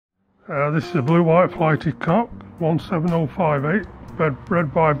This is a blue-white flighted cock, 17058,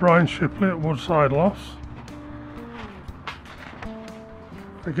 bred by Brian Shipley at Woodside Loss.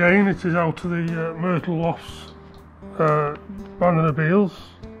 Again, it is out of the Myrtle Lofts Bandon Abeles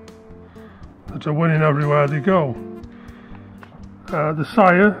that are winning everywhere they go. The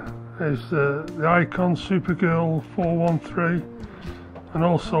sire is the Icon Supergirl 413 and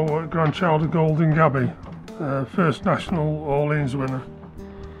also a grandchild of Golden Gabby, first National Orleans winner,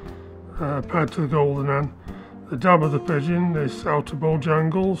 paired to the Golden Hen. The dam of the pigeon is out of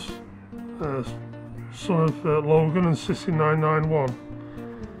Bojangles, son of Logan and Sissy 991.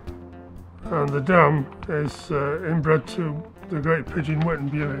 And the dam is inbred to the great pigeon Witten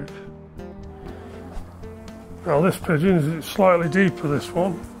Buick. Now this pigeon is slightly deeper, this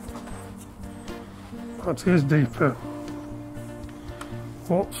one. That is deeper.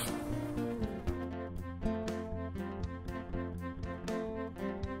 But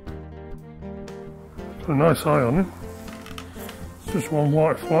got a nice eye on him. It's just one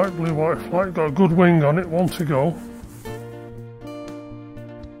white flight, blue white flight, got a good wing on it, one to go.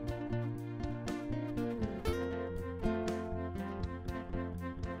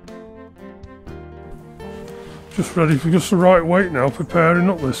 Just ready for just the right weight now for pairing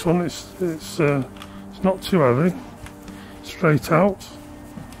up this one. It's not too heavy, straight out,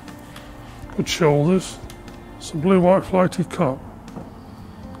 good shoulders, some blue white flighted cock,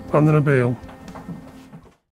 Bandon Abele.